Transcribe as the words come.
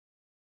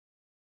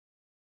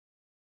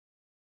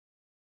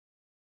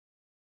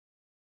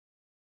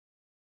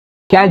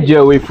Can't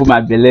joy away from my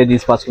belly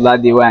this particular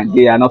day when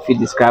they are not fit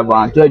describe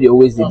and joy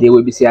always the day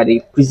we be say they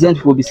present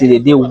people be say the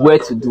day where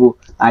to do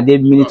and they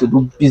mean to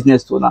do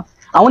business to now.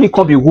 And when it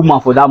come be woman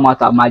for that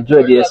matter, my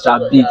joy they extra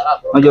big.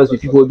 Not just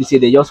with people be say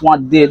they just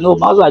want day. No,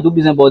 also I do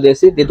business, but they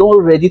say they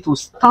don't ready to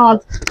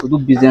start to do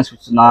business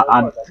with now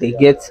and they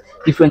get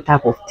different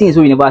type of things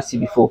we never see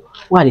before.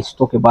 What they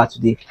talk about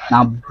today?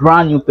 Now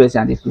brand new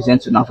person they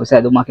present to now for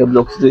side the market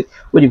block today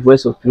with the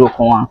voice of Piro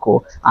come and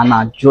call and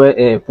our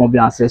joy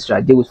problem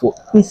ancestral they was for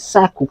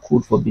inside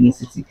code for Benin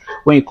City.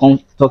 When you come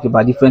talk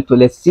about different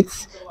toilet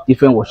seats,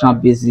 different washing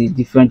basin,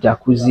 different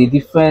jacuzzi,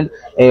 different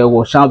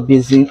washing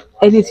basin,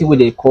 anything with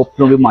they call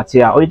plumbing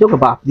material, or you talk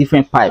about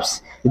different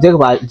pipes, you talk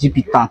about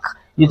GP tank,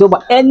 you talk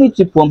about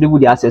anything plumbing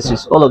with the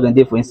accessories, all of them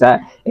there for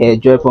inside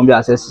joy plumbing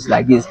accessories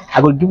like this.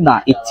 I will give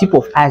now a tip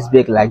of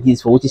iceberg like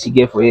this for what she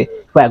get for her.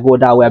 If I go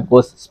that way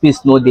because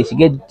space no day, she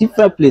get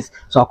different place,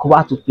 so I'll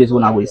cover two places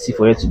when I will see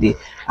for her today.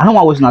 I don't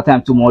want to waste my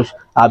time too much.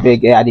 I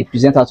beg the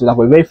presenter to that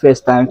for the very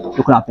first time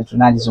looking at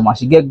patronize this woman.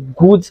 She get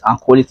good and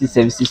quality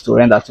services to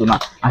render to now,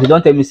 and she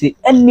don't tell me say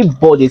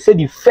anybody say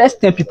the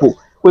first 10 people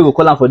we will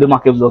call them for the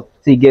market block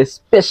so you get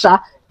special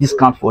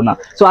discount for now.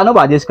 So I know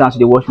about discounts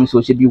they watch me,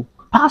 so she be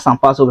pass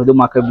and pass over the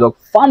market block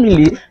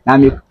family now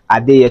make a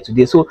day here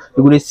today. So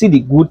you're going to see the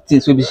good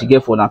things we she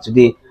get for now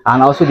today,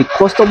 and also the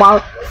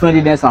customer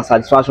friendliness and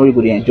satisfaction we're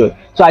going to enjoy.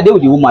 So I did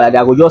with the woman that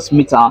I will just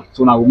meet her,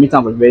 so now we'll meet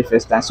her for the very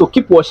first time. So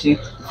keep watching.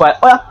 If I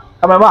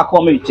remember I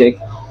come and check,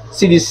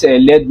 see this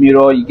LED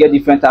mirror, you get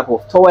different type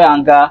of towel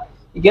hanger,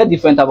 you get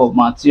different type of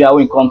material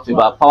when it comes to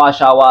power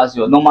showers,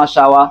 your normal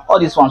shower, all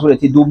these ones where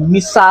they do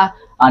mixer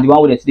and the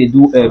one where they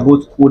do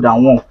both cold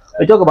and warm.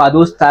 We talk about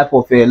those type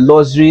of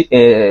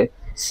luxury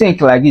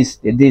sink like this,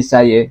 the day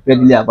inside here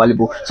readily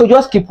available. So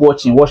just keep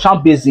watching.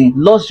 Washing basin,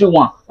 luxury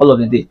one, all of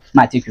the day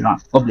might take you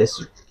around. God bless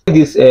you.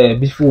 This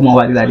beautiful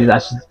woman like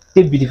this, she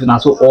take beautiful and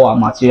so all our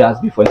materials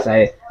before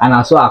inside and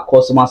also our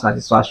customer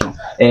satisfaction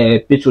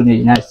patronage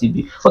United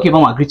CB. Okay,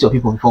 mama, greet your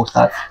people before we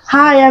start.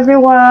 Hi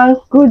everyone,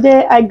 good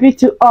day. I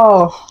greet you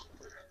all.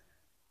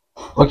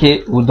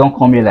 Okay, we don't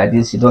come here like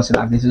this, you don't say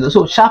like this.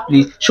 So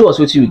sharply show us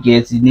what you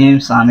get, the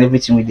names and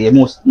everything with the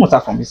most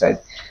are from this side.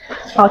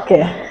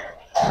 Okay,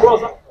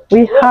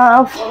 we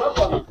have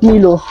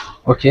Milo.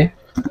 Okay,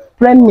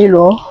 Plain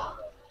Milo.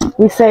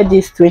 We said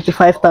this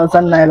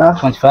 25,000 naira.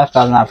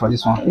 25,000 naira for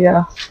this one.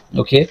 Yeah.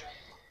 Okay.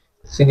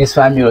 See this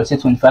 5 mirror, say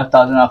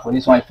 25,000 naira for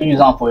this one. If you use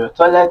them for your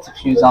toilet,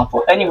 if you use them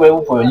for anywhere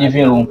for your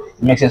living room,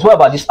 it makes sense. What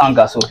about this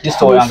hanger? So this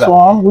toy hanger. This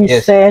one we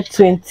said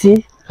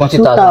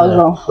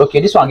 20,000. Okay,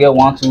 this one get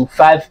 1 to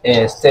 5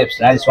 steps.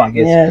 Now this one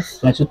gets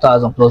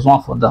 22,000 plus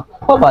 1 for that.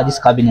 What about this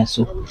cabinet?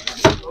 So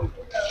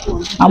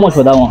how much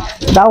for that one?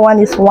 That one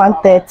is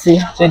 130.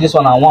 Say this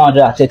one at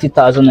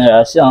 130,000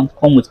 naira. See,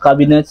 come with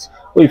cabinets.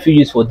 Or if you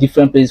use for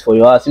different places for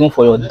your house, even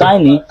for your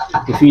dining,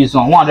 if you use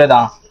on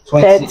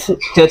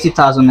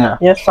 130,000 naira.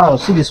 Yes, sir. Oh,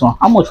 see this one.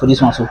 How much for this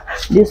one? So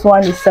this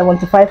one is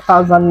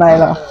 75,000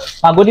 naira.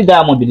 And golden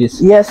diamond be this?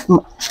 Yes.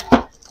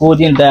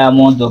 Golden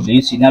diamond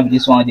WC. Now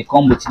this one they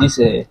come with this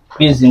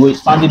basin, with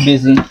standing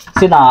basin.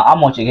 Say now how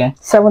much again?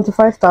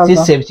 75,000.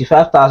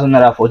 75,000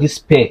 naira for this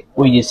pair.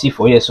 What you see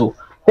for here? So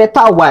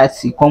better white.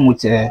 It come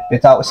with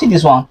better. See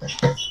this one.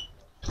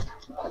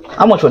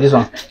 How much for this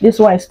one? This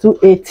one is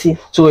 280.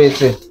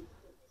 280.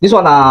 This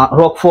one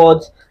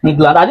Rockford,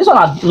 England. And this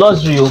one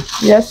luxury.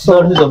 Yes,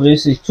 sir.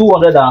 WC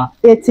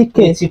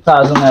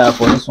 280,000 naira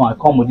for this one. I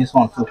come with this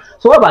one too.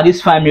 So what about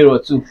this 5 mirror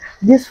too?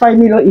 This 5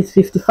 mirror is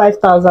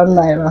 55,000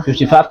 naira.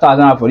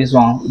 55,000 naira for this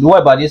one.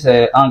 What about this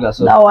hanger?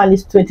 So that one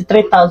is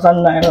 23,000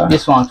 naira.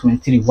 This one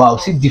 23. Wow,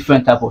 see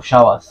different type of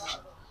showers.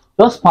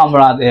 Just palm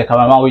around the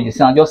cameraman with this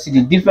and just see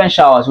the different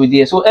showers with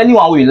there. So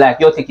anyone will like,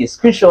 you'll take a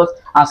screenshot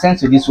and send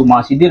to this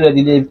woman. She did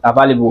readily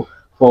available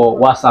for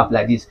WhatsApp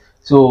like this.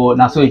 So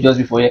now so it just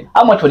before here.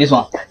 How much for this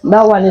one?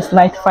 That one is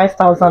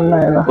 95,000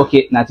 naira.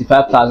 Okay,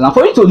 95,000. And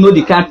for you to know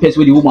the kind of person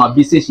where the woman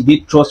be say she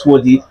did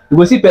trustworthy, you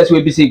will see person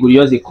where be say go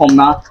just they come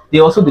now. They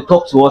also they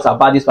talk to us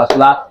about this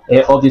particular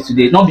update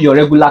today. Not be your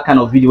regular kind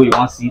of video you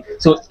want to see.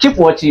 So keep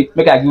watching.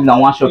 Make I give you now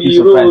one shocking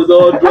surprise.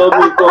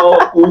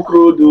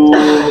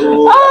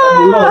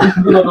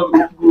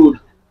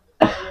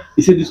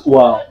 He said this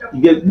wow.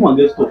 You get one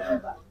get stuff.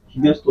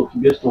 You get stuff.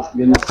 You get stuff.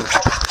 You get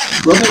stuff.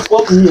 Brother,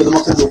 what me the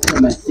market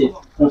document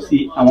myself.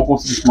 See, I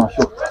want to see this my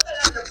shop.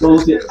 So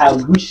say I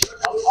wish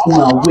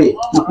una way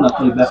not na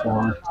play back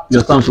on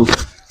your time. So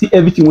see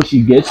everything what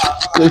she gets,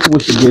 everything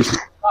what she gets.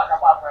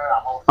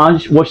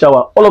 And wash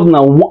shower, all of them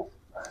are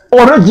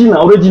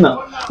original.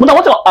 But I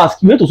want to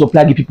ask, you want to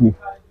supply the people?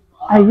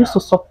 I used to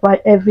supply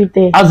every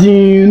day. As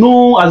in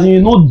no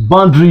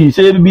boundary.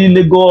 Say maybe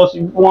Lagos,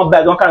 you want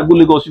back, don't kind of go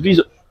Lagos.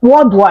 You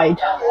worldwide.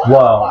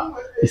 Wow.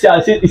 He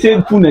said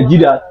full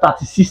Nigeria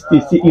 36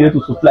 states here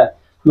to supply.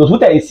 Because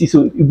what I see,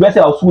 so if I say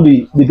I'll sue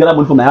the gather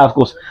money from my house,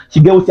 because she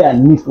get what I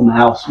need from my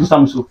house. You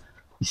understand me? So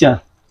you see,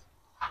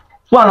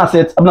 so I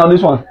said, I'm now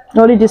this one.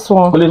 Only this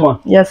one. Only this one.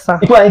 Yes, sir.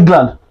 It was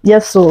England.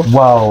 Yes, sir.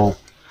 Wow.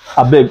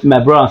 I beg my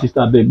brother and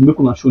sister, I beg, make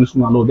una show this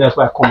woman love. That's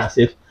why I call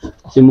myself.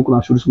 I say, make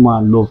una show this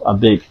woman love. I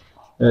beg.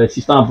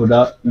 sister and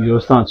brother, you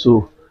understand?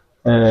 So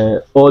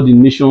all the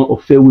nation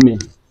of fair women,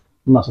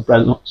 not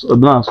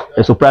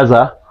surprise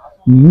her,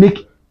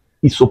 make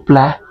it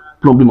supply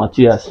plumbing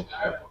materials.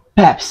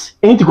 Perhaps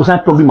anything concern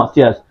plumbing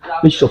materials,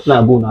 make she supply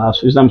and go in the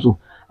house. You understand? So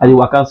I dey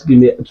waka give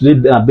me today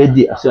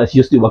birthday, as I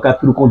just waka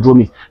people come draw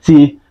me.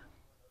 See,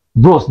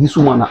 bros, this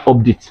woman na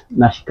update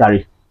now she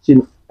carry. See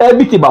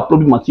everything about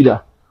plumbing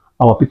material.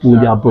 Our people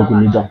with their abroad go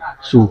need them.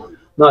 So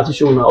now I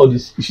show now all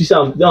this. You see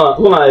some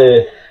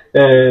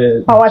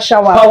power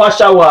shower. Power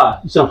shower.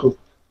 You see so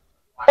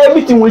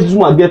everything wey this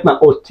woman get now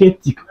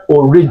authentic,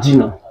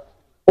 original.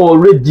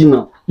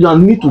 You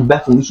don't need to buy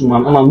from this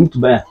woman. I don't need to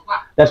buy.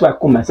 That's why I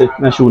come myself.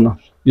 I show now.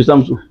 You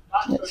see so.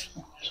 Yes.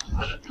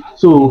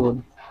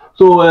 So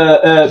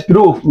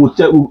people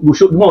will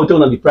show the more we tell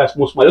now the price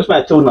most. Just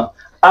want to tell now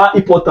how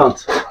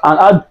important and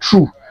how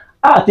true.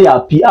 I think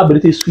happy, I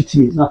believe sweet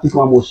me. Now I think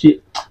one more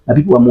shit. The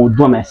people are more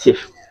doing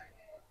myself.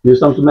 You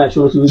understand? To make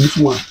sure this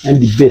one I'm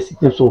the best in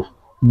terms of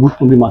good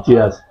plumbing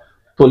materials.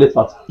 Toilet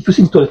part. If you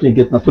see the toilet you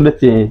get now, toilet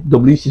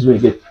WCs when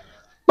you get.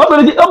 Not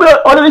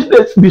always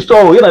place be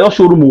store. You know your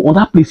showroom on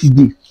that place is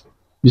there. You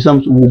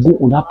understand? So we'll go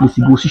on that place.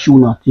 Go see show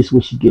now taste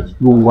what she get.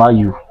 Go why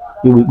you.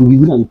 We give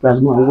you the price.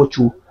 Go and watch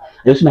you.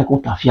 I just make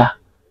contact here.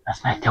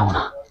 That's my tell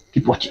now.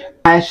 Keep watching.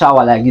 Nice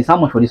shower like this. How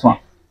much for this one?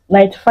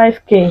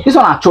 95k. This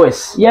one a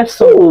choice. Yes,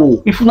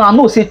 so if you now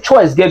know say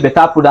choice get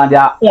better product, they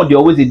are on the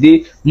always a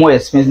day more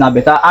expensive now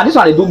better. And this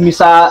one they do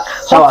missile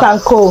shower. Hot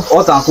and cold.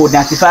 Hot and cold.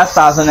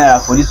 95,000 naira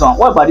for this one.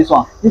 What about this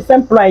one? The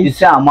same price. The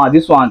same amount.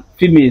 This one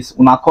females.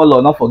 Una color.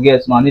 Not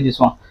forget. Una need this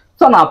one.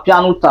 This one a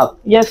piano tap.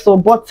 Yes, so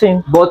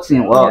button.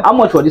 Button. Well, yeah. How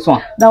much for this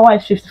one? That one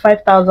is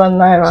 55,000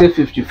 naira. Say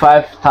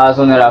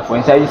 55,000 naira for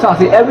inside. You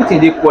see, everything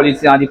they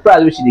quality and the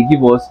price which they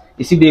give us.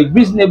 You see, they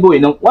reasonable.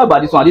 You know. What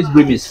about this one? This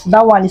Brimis.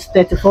 That one is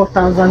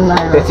 34,000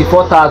 naira.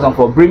 34,000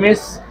 for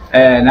Brimis.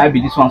 And I be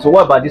this one. So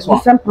what about this one?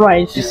 The same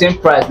price. The same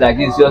price like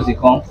this. Just they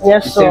come.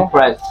 Yes, the same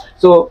price.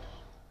 So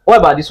what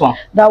about this one?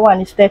 That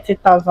one is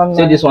 30,000 naira.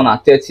 Say this one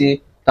at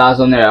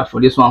 30,000 naira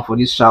for this one for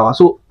this shower.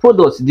 So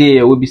products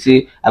there will be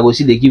say I go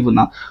see they give you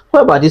now.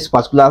 What about this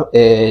particular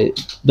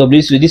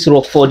WC, this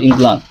Rockford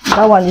England?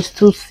 That one is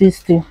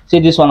 260. Say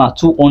this one at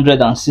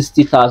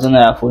 260,000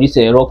 naira for this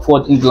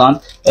Rockford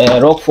England.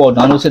 Rockford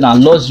and also a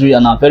luxury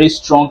and a very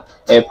strong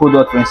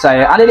product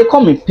inside, and then they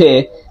come in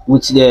pair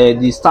with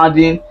the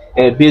standing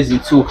basin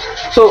too.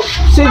 So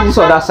see this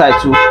other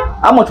side too.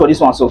 How much for this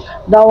one? So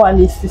that one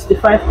is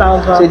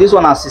 65,000. say this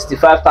one at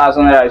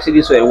 65,000 naira. You see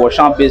this one wash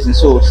and basin,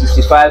 so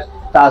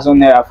 65,000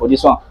 naira for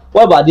this one.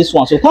 What about this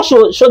one? So come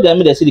show them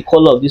they see the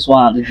color of this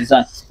one and the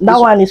design. That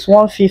one is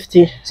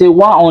 150. Say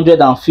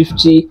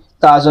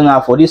 150,000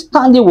 naira for this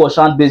standing wash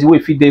and basin. Where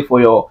if you there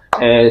for your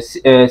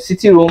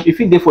sitting room, if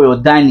you there for your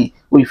dining,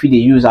 or if you they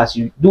use as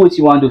you do what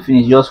you want to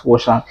finish, just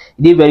wash and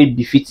they very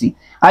befitting.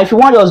 And if you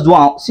want just do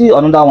one, see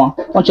another one.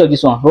 Come check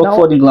this one.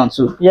 Rockford England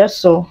too. Yes,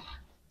 so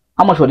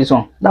how much for this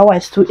one? That one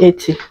is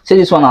 280. Say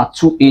this one at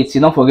 280.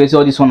 Don't forget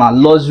all this one at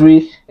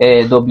luxury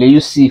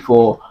WC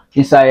for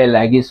inside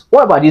like this.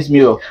 What about this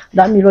mirror?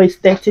 That mirror is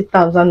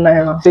 30,000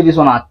 naira. Say this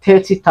one at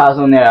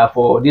 30,000 naira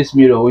for this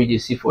mirror we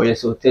see for you.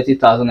 So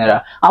 30,000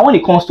 naira. And when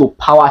it comes to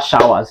power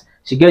showers,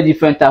 she get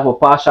different type of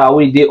power shower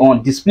wey dey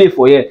on display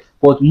for here,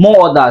 but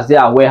more others they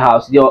are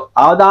warehouse. The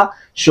other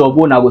shop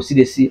I go see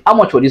they see. How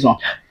much for this one?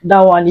 That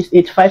one is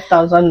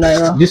 85,000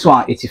 naira. This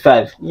one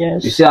 85.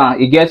 Yes. You see,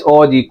 it gets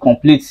all the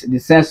complete, the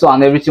sensor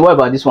and everything. What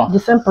about this one? The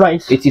same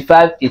price.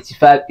 85,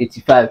 85,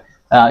 85.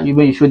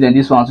 You show them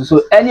this one too.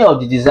 So any of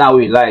the design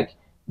we like,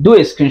 do a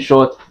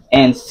screenshot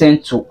and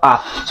send to her.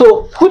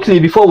 So quickly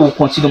before we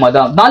continue,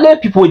 madam, now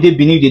let people they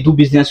Benin they do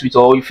business with,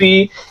 or if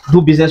you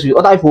do business with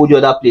other people the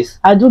other place.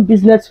 I do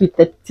business with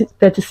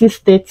 36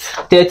 states.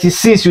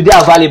 36 you they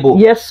available?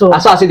 Yes, so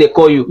that's why I say they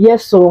call you.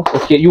 Yes, so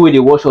okay, you will the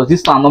watch us.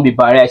 This time not be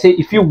barrier. I say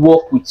if you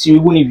work with you,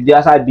 even if they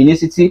outside Benin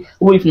City,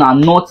 even if not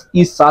north,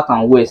 east, south,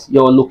 and west,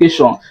 your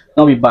location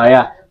not be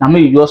barrier. Now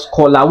maybe you just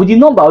call her with the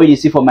number where you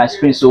see for my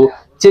screen. So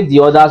take the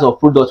orders of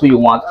products you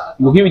want,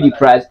 we'll give you the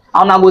price,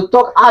 and I will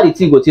talk how the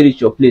thing go to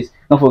reach your place.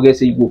 Don't forget,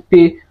 so you go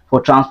pay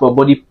for transport,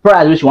 but the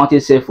price which you want to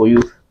sell for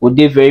you will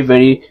be very,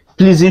 very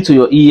pleasing to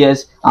your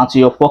ears and to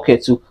your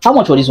pocket too. How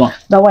much for this one?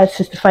 That one is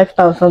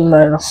 65,000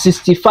 naira.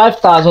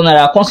 65,000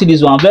 naira. Come see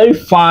this one, very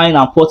fine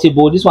and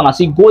portable. This one I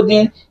see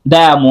golden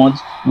diamond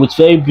with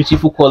very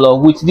beautiful color.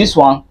 With this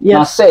one, yes,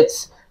 now set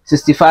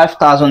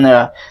 65,000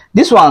 naira.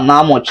 This one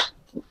now how much?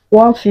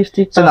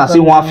 150,000. So I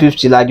see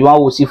 150 like the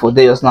one we see for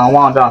there just now.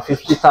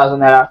 150,000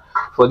 naira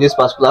for this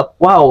particular.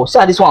 Wow, see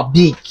how this one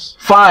big,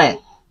 fine.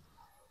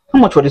 How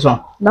much for this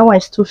one? That one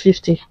is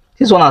 250.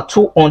 This one at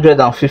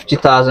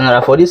 250,000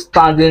 naira for this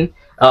standing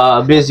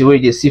base way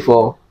they see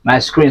for my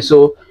screen.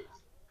 So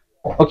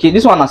okay,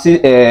 this one I see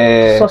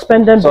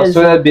suspended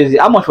base.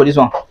 How much for this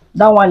one?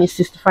 That one is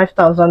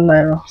 65,000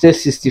 naira. Say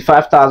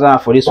 65,000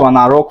 for this one.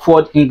 Now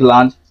Rockford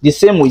England, the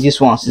same with this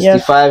one,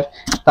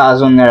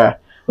 65,000 naira.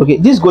 Okay,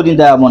 this golden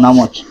diamond how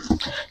much?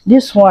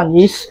 This one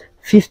is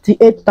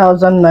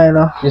 58,000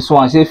 naira. This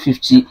one say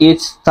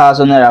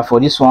 58,000 naira for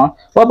this one.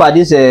 What about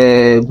this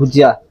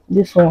Goodyear?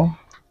 This one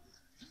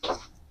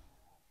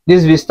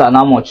This Vista,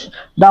 how much?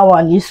 That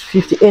one is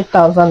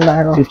 58,000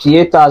 naira.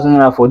 58,000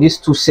 naira for these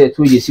two sets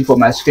we see for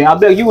my screen. I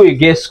beg you will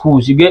get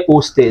schools, you get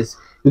hostels,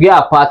 you get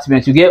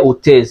apartments, you get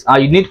hotels,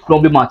 and you need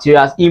plumbing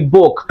materials in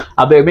bulk.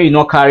 I beg me you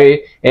not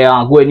carry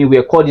and go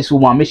anywhere. Call this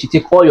woman, make she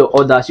take all your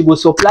orders. She go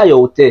supply your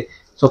hotel,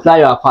 supply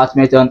your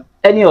apartment, and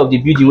any of the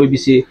building will be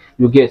say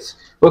you get.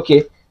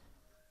 Okay.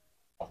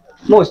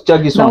 No, let's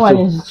check this one. That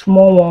one is a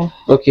small one.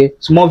 Okay,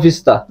 small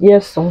Vista.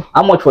 Yes, sir.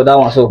 How much for that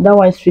one? So that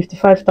one is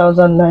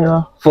 55,000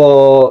 naira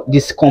for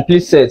this complete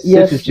set.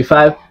 Yes. Say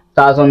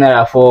 55,000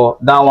 naira for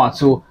that one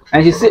too.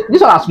 And she said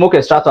this one has smoke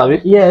extractor,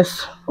 right?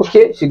 Yes.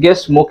 Okay, she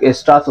gets smoke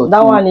extractor.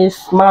 That too. one is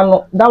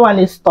manual. That one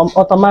is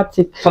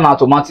automatic. It's an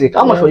automatic.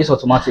 How much for this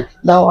automatic?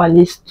 That one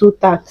is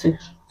 230.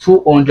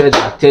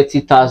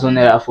 230,000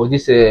 naira for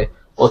this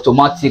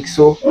automatic.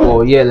 So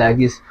for yeah, like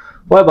this.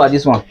 What about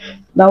this one?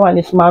 That one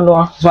is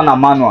manual. This one a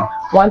manual.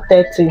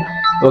 130.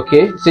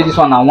 Okay, say this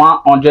one a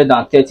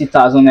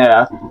 130,000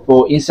 naira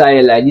for inside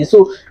here like this.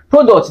 So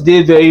products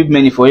they very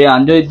many for here,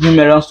 and the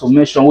numerous to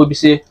mention will be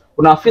say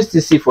una fit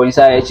still see for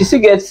inside here. She still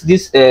gets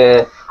this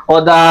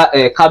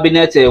other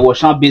cabinet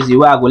washing basin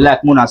where I go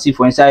like more and see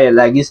for inside here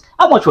like this.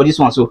 How much for this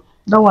one? So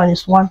that one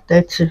is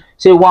 130.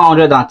 Say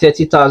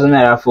 130,000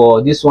 naira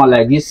for this one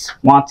like this.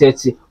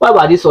 130. What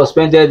about this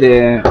suspended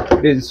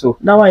basin? So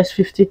that one is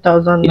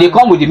 50,000. They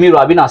come with the mirror.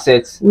 I've been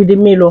set with the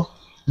mirror.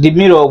 The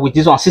mirror with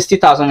this one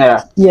 60,000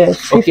 naira.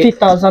 Yes,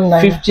 50,000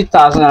 naira.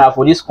 50,000 naira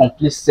for this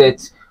complete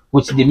set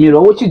with the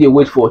mirror. What you they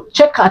wait for?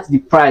 Check out the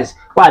price.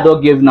 What I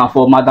don't give now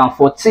for Madam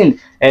 14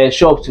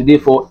 shop today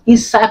for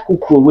inside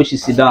cook road where she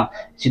sit down.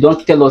 She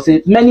don't tell us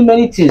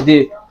many things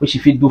there which she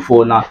fit do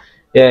for now.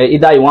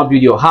 Either you want to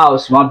build your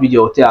house, you want to build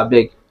your hotel, I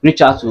beg, reach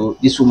out to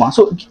this woman.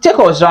 So take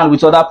us around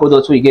with other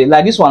products we get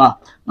like this one.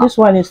 This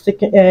one is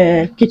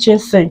the kitchen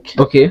sink.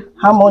 Okay.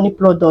 Harmony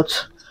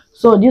product.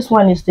 So this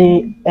one is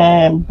the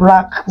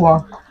black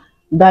one.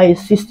 That is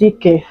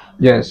 60k.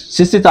 Yes,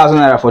 60,000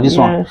 naira for this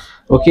one.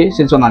 Okay,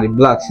 since one on the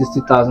black,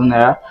 60,000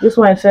 naira. This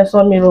one is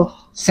sensor mirror.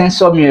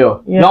 Sensor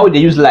mirror. Yeah. Now they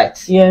use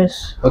lights.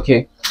 Yes.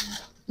 Okay.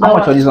 How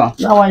much for this one?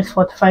 That one is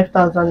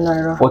 45,000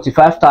 naira.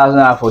 45,000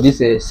 naira for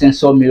this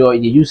sensor mirror.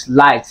 They use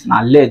lights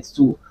and LED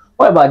too.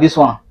 What about this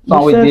one?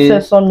 The same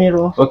sensor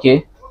mirror.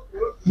 Okay.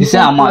 The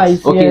same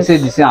amount. Okay, yes. Say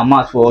the same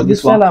amount for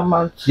this one.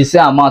 The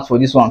same amount for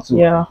this one too.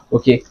 Yeah.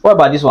 Okay. What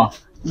about this one?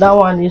 That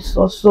one is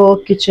also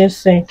kitchen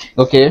sink.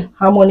 Okay.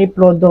 Harmony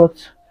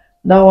product.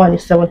 That one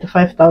is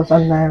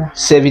 75,000 naira.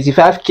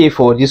 75k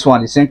for this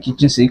one, the same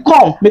kitchen sink.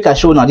 Come, make a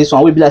show now. This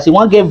one will be like say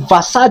one get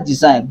Versace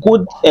design,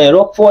 good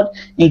Rockford,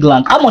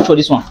 England. How much for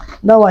this one?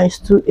 That one is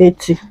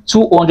 280.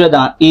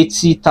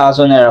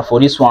 280,000 naira for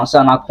this one.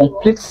 So a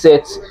complete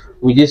set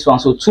with this one.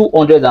 So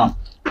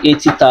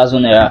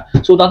 280,000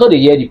 naira. So that's all they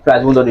hear the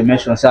price. What they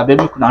mention? So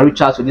maybe you can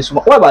reach out to this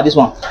one. What about this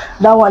one?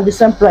 That one the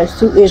same price,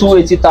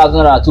 280,000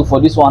 naira too for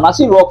this one. I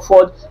see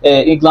Rockford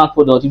England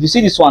product. If you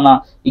see this one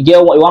now, you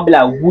get one. It won't be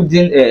like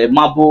wooden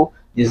marble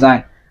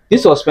design.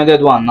 This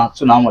suspended one now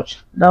too. How much?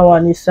 That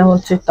one is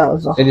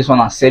 70,000. So this one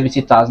is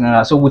 70,000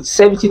 naira. So with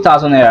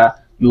 70,000 naira,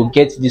 you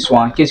get this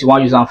one in case you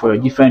want to use them for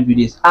your different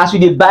buildings. As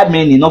you buy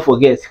many, not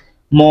forget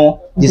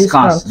more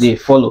discounts they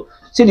follow.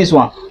 See this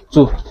one.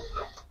 So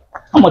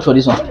how much for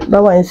this one?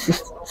 That one is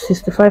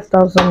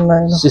 65,000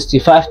 naira.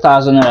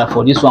 65,000 naira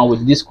for this one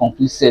with this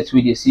complete set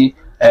we they see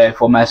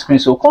for my screen.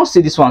 So come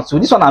see this one. So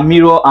this one a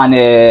mirror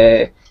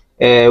and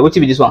what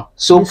will be this one?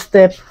 Soap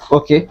step.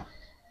 Okay.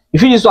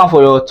 If you use one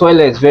for your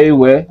toilets very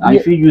well, and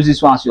if you use this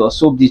one as your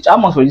soap dish, how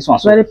much for this one?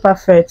 So very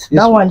perfect.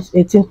 That one is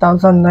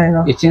 18,000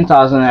 naira.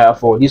 18,000 naira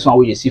for this one,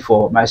 which you see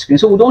for my screen.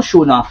 So we don't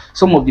show now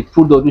some of the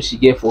products which she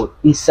get for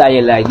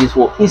inside like this,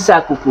 for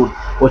inside cookroom.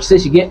 But she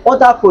says she get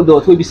other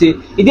products where we say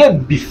it dey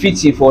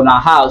befitting for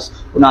our house,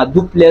 on our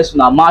duplex,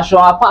 on our mansion,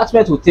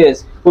 apartment,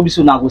 hotels. Where we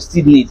say now go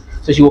still need.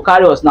 So she will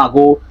carry us now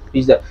go.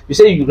 You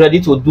say you're ready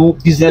to do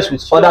business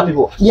with other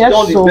people. Yes,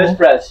 she want the best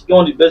price. She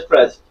want the best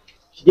price.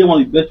 She get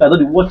one of the best price.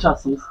 Don't watch her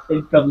since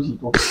every price she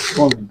talk. She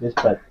want the best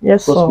price.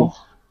 Yes, trust me.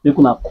 You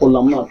can call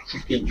her, man.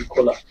 You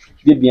call her.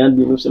 She behind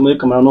me. No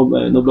camera,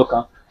 no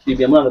blocker. She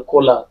be man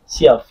call her.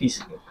 See her face.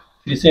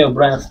 If you say your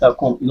Brian start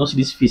come, you don't see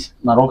this face.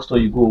 Na wrong store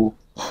you go.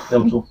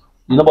 Them too.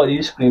 You know about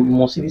this screen. You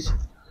must see this.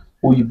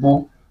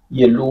 Oyibo,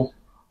 yellow,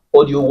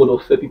 audio word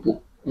of fair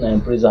people. Na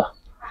empresa.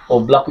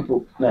 Or black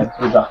people. Na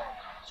empresa.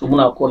 So when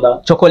I call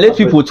her, chocolate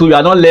people too, you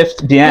are not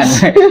left behind.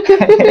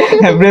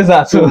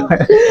 Embracer too.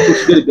 So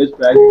she get the best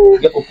price,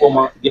 get for poor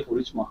man, get for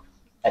rich man.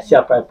 I see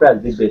her price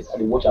the best,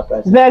 and they watch her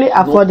price. Very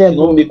affordable. She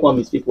don't make one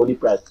mistake for the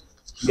price.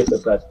 She get the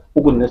price.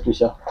 Who go the next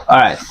special?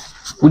 Alright.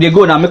 We dey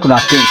go now, make una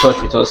stay in touch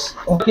with us.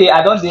 Okay,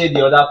 I don't dey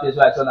the other place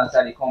where I told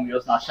inside they come with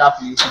us now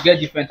sharply. To get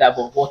different type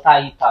of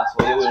water heaters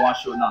for the way one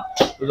show now.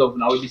 Those of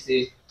now we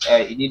say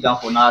you need them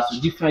for now, so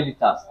different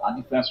liters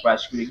and different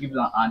price. We give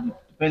them and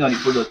depending on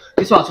the product.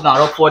 This one too now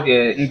Rockford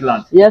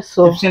England. Yes,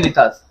 sir. 15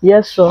 liters.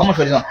 Yes, sir. How much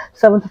for this one?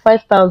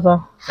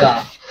 75,000.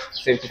 Yeah,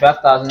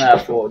 75,000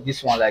 naira for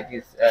this one like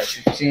this,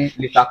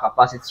 15-liter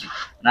capacity.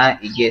 Now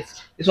it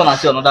gets. This one I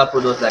see another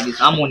product like this.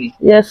 Harmony.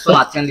 Yes, This sir.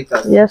 one at 10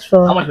 liters. Yes,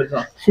 sir. How much for this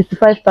one?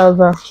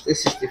 65,000.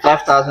 This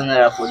 65,000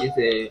 naira for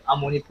this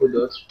Harmony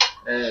product.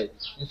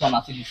 This one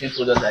I see the same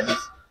product like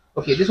this.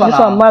 Okay, this one. This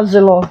one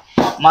Mazilon.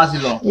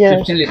 Mazilon. Yes.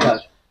 15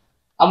 liters.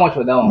 How much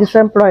for that one? The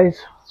same price.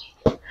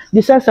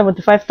 The same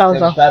 75,000.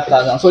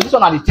 75,000. So this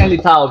one are the 10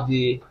 liter of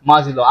the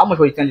Mazilon. How much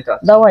for the 10 liters?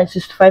 That one is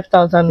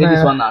 65,000.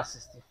 This one are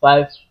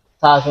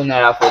 65,000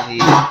 naira for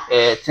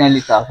the 10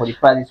 liter for the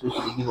price which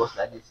they give us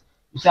like this.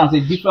 You see, I'm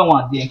saying different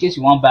one there in case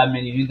you want to buy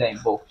many, you need that in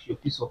bulk. Your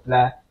piece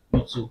supply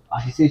you too.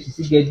 And she says she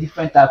still get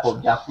different type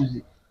of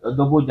jacuzzi, your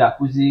double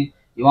jacuzzi,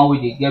 the one where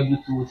they get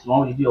Bluetooth, the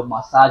one where they do your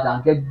massage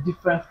and get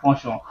different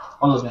function.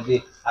 All of them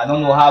there. I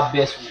don't know how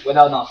best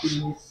whether now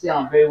people see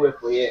I'm very well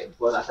for here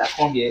because as I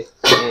come here,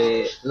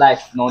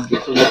 lights not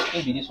there. So let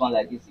me be this one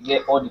like this. You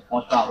get all the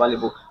function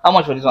available. How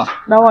much for this one?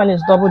 That one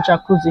is double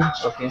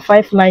jacuzzi. Okay.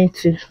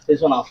 590.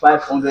 This one are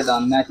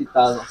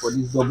 590,000 for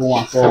this double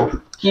one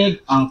for king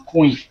and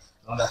queen.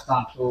 You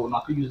understand? So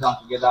now you use them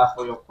together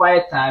for your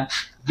quiet time.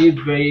 They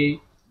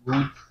very good.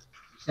 You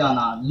see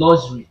on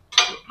luxury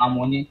and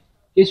money.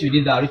 In case you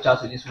did that, reach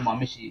out to this woman.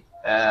 Make she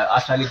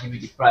actually give you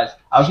the price.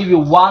 I'll give you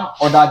one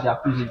other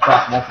jacuzzi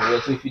price more for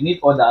you. So if you need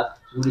others,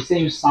 we will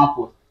send you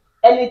samples.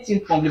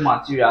 Anything from the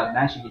material,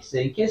 then she will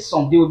say. In case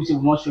someday we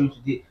will not show you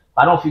today,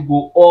 but I don't think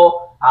go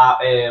all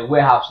our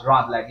warehouse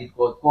around like it.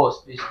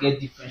 Because space get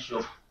different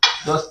shop.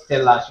 Just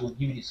tell her, she will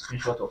give you the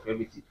screenshot of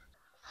everything.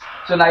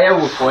 So now here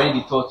we're calling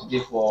the tour today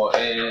for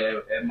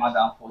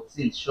Madam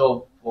 14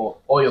 shop for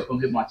all your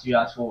complete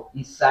materials for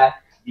inside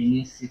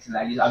Benin City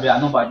like this. I mean, I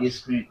know by this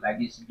screen like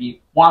this.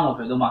 Be one of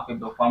your market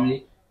dog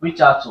family. Reach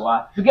out to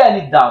her. If you get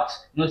any doubt,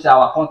 you know, say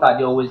our contact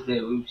they always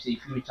there. We say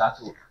if you reach out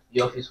to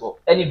the office for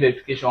any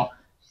verification,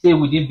 say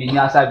within Benin,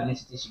 outside Benin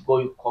City, she got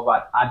you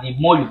covered. And the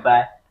more you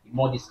buy, the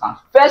more discount.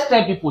 First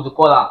 10 people to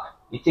call her,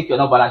 they take your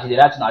number and they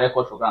write in a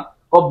record program.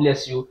 God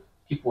bless you.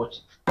 Keep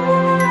watching.